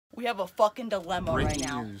We have a fucking dilemma right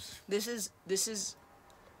now. News. This is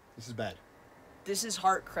bad. This is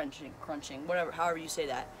heart crunching, whatever, however you say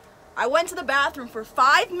that. I went to the bathroom for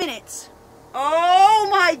 5 minutes. Oh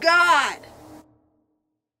my God!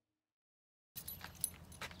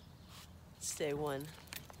 It's day 1.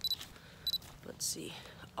 Let's see.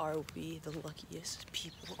 Are we the luckiest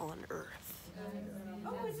people on earth?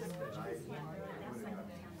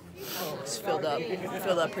 Oh, it's filled up.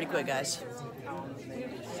 Filled up pretty quick, guys.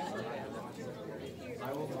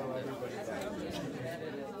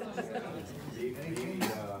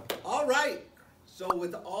 All right. So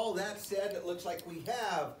with all that said, it looks like we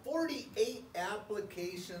have 48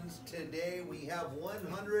 applications today. We have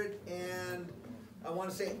 100 and I want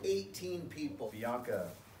to say 18 people. Bianca,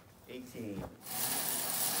 18.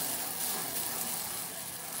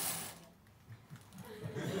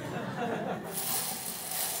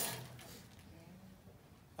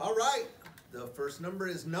 All right. The first number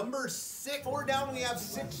is number 6. 4 down, we have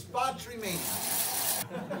 6 spots remaining.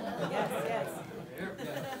 Yes.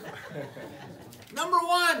 Number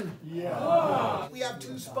 1. Yeah. We have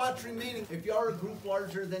 2 spots remaining. If you are a group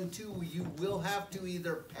larger than 2, you will have to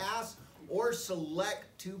either pass or select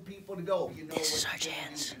 2 people to go. You know This is our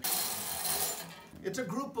chance. It's a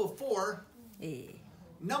group of 4.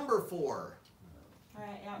 Number 4. All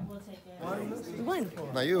right, yeah, we'll take it. You won.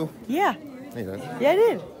 Not you. Yeah. Hey, Dad. Yeah, I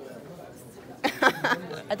did.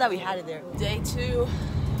 I thought we had it there. Day 2.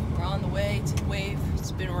 We're on the way to the wave.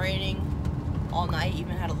 It's been raining all night.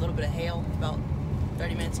 Even had a little bit of hail about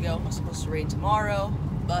 30 minutes ago. It's supposed to rain tomorrow,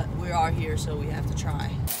 but we are here, so we have to try.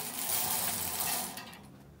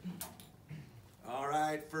 All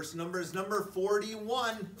right, first number is number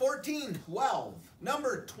 41. 14, 12.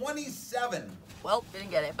 Number 27. Well,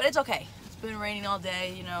 didn't get it, but it's okay. It's been raining all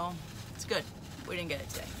day, you know. It's good. We didn't get it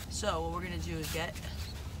today. So what we're gonna do is get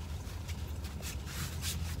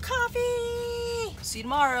coffee. See you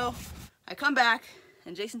tomorrow. I come back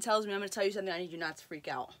and Jason tells me, I'm gonna tell you something I need you not to freak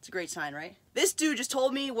out. It's a great sign, right? This dude just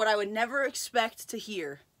told me what I would never expect to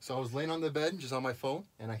hear. So I was laying on the bed, just on my phone,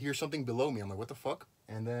 and I hear something below me. I'm like, what the fuck?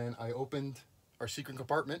 And then I opened our secret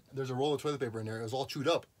compartment. There's a roll of toilet paper in there. It was all chewed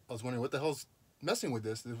up. I was wondering, what the hell's messing with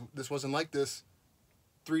this? This wasn't like this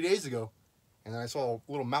 3 days ago. And then I saw a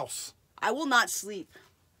little mouse. I will not sleep.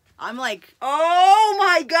 I'm like, oh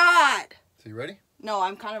my God. So you ready? No,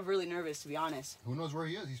 I'm kind of really nervous, to be honest. Who knows where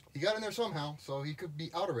he is? He got in there somehow, so he could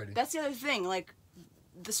be out already. That's the other thing. Like,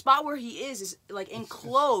 the spot where he is like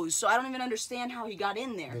enclosed, so I don't even understand how he got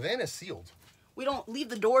in there. The van is sealed. We don't leave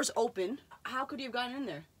the doors open. How could he have gotten in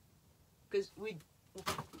there? Because we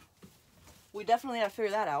definitely have to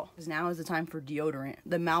figure that out. Because now is the time for deodorant.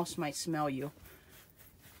 The mouse might smell you.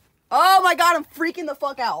 Oh my God, I'm freaking the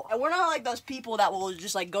fuck out. And we're not like those people that will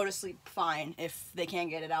just like go to sleep fine if they can't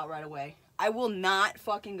get it out right away. I will not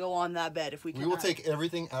fucking go on that bed if we can. We will take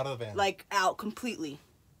everything out of the van. Like, out completely.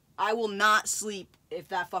 I will not sleep if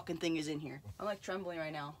that fucking thing is in here. I'm like trembling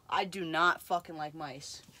right now. I do not fucking like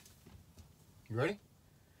mice. You ready?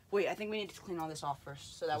 Wait, I think we need to clean all this off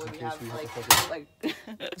first, so that way Just we in have case we have like.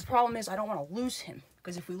 The problem is I don't want to lose him,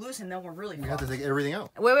 because if we lose him, then we're really. We have to take everything out.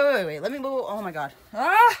 Wait. Let me move. Oh my God.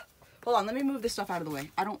 Ah! Hold on. Let me move this stuff out of the way.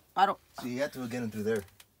 I don't. So you have to get him through there.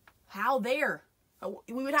 How there?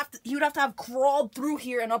 He would have to have crawled through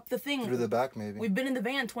here and up the thing. Through the back, maybe. We've been in the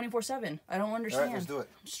van 24/7. I don't understand. All right, let's do it.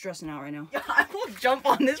 I'm stressing out right now. I will jump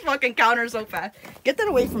on this fucking counter so fast. Get that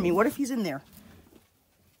away from me. What if he's in there?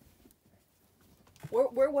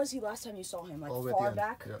 Where was he last time you saw him? Like far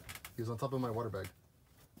back? Yeah. He was on top of my water bag.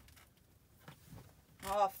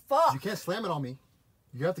 Oh, fuck. You can't slam it on me.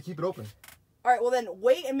 You have to keep it open. All right, well then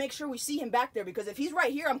wait and make sure we see him back there, because if he's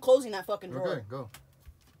right here, I'm closing that fucking drawer. Okay, go.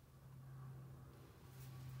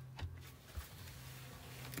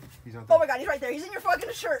 He's not there. Oh my God, he's right there. He's in your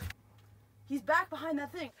fucking shirt. He's back behind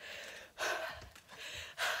that thing.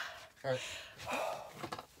 All right.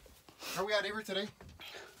 Are we at Avery today?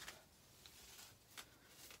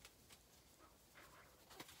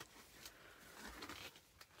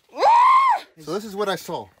 So this is what I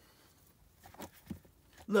saw.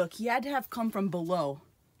 Look, he had to have come from below.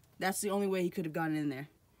 That's the only way he could have gotten in there.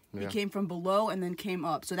 Yeah. He came from below and then came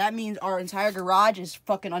up. So that means our entire garage is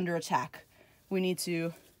fucking under attack. We need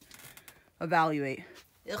to evaluate.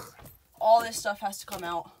 Ugh. All this stuff has to come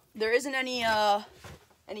out. There isn't any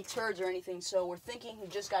turds or anything, so we're thinking he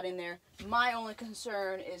just got in there. My only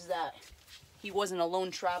concern is that he wasn't a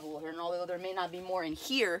lone traveler, and although there may not be more in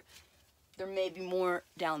here, there may be more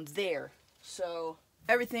down there. So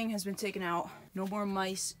everything has been taken out. No more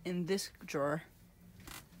mice in this drawer.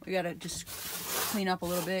 We gotta just clean up a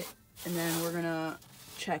little bit, and then we're gonna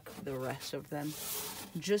check the rest of them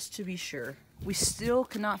just to be sure. We still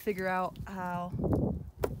cannot figure out how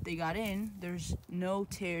they got in. There's no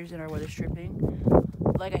tears in our weather stripping.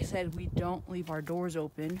 Like I said, we don't leave our doors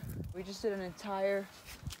open. We just did an entire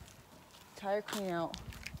clean out.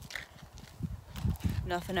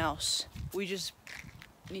 Nothing else. We just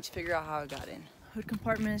need to figure out how it got in. Hood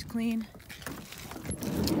compartment is clean.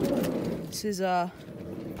 This is a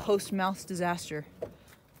post-mouse disaster.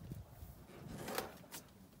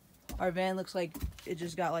 Our van looks like it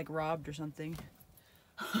just got like robbed or something.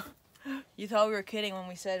 You thought we were kidding when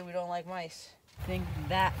we said we don't like mice. I think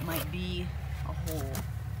that might be a hole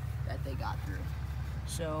that they got through.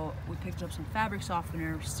 So we picked up some fabric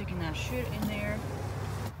softener, sticking that shit in there.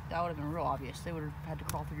 That would have been real obvious. They would have had to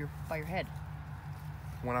crawl through by your head.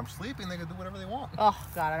 When I'm sleeping, they can do whatever they want. Oh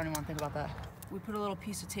God, I don't even want to think about that. We put a little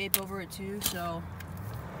piece of tape over it too, so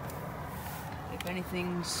if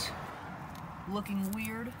anything's looking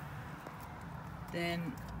weird,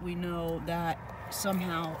 then we know that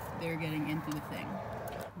somehow they're getting in through the thing.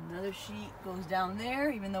 Another sheet goes down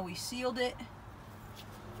there, even though we sealed it.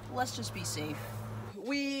 Let's just be safe.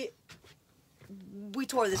 We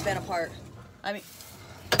tore this van apart. I mean,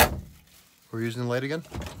 We're using the light again?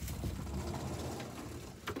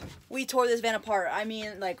 we tore this van apart. I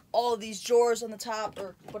mean, like all of these drawers on the top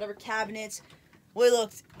or whatever cabinets. We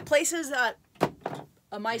looked places that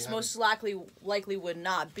a mice most likely would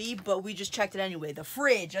not be, but we just checked it anyway. The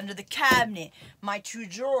fridge, under the cabinet, my 2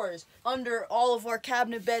 drawers, under all of our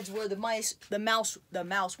cabinet beds where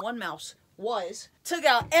one mouse was. Took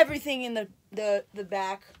out everything in the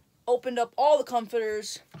back, opened up all the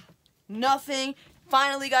comforters, nothing.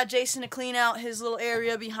 Finally got Jason to clean out his little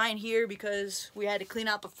area behind here because we had to clean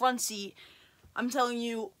out the front seat. I'm telling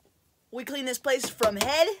you, we cleaned this place from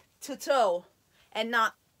head to toe, and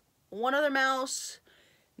not one other mouse,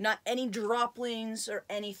 not any droplings or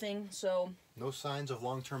anything. So No signs of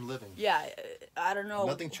long-term living. yeah, I don't know.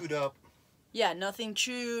 Nothing chewed up. Yeah, nothing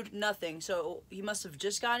chewed, nothing. So he must have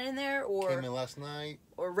just gotten in there, Came in last night.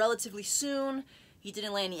 or relatively soon. He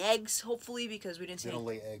didn't lay any eggs, hopefully, because we didn't see. They don't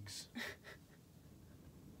lay eggs.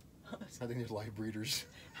 I think they're live breeders.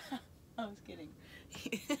 I was kidding.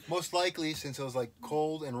 Most likely, since it was like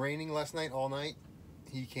cold and raining last night, all night,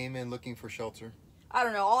 he came in looking for shelter. I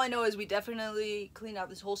don't know. All I know is we definitely cleaned out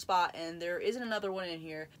this whole spot, and there isn't another one in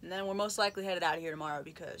here. And then we're most likely headed out of here tomorrow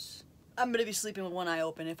because I'm going to be sleeping with one eye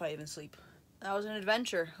open if I even sleep. That was an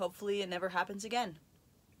adventure. Hopefully it never happens again.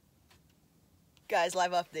 Guys,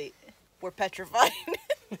 live update. We're petrified.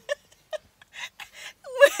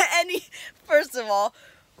 First of all,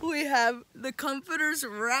 we have the comforters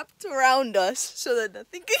wrapped around us so that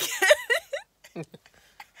nothing can get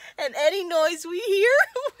and any noise we hear,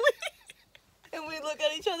 and we look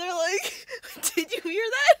at each other like, did you hear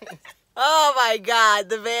that? Oh my God,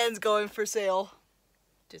 the van's going for sale.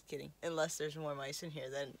 Just kidding. Unless there's more mice in here,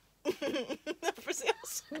 then the for sale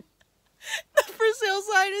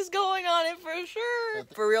sign is going on it for sure.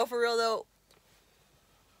 For real though,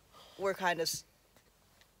 we're kind of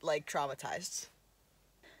like traumatized.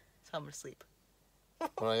 So I'm gonna sleep.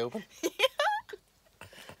 When I open? Yeah.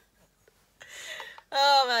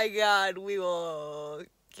 Oh my God, we will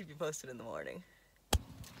keep you posted in the morning.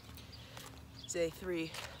 Day 3,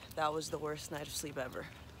 that was the worst night of sleep ever.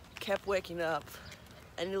 Kept waking up.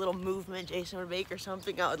 Any little movement Jason would make or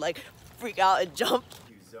something, I would like freak out and jump.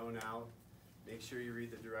 You zone out, make sure you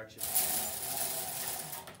read the directions.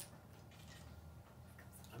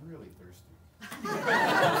 I'm really thirsty.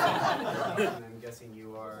 And I'm guessing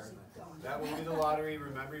you are. That will be the lottery.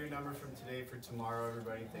 Remember your number from today for tomorrow,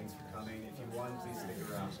 everybody. Thanks for coming. If you won, please stick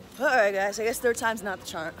around. Alright guys, I guess 3rd time's not the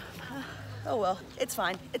charm. Oh well, it's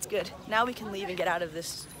fine. It's good. Now we can leave and get out of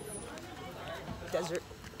this desert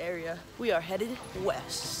area. We are headed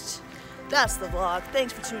west. That's the vlog.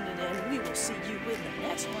 Thanks for tuning in. We will see you in the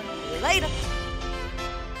next one. Later.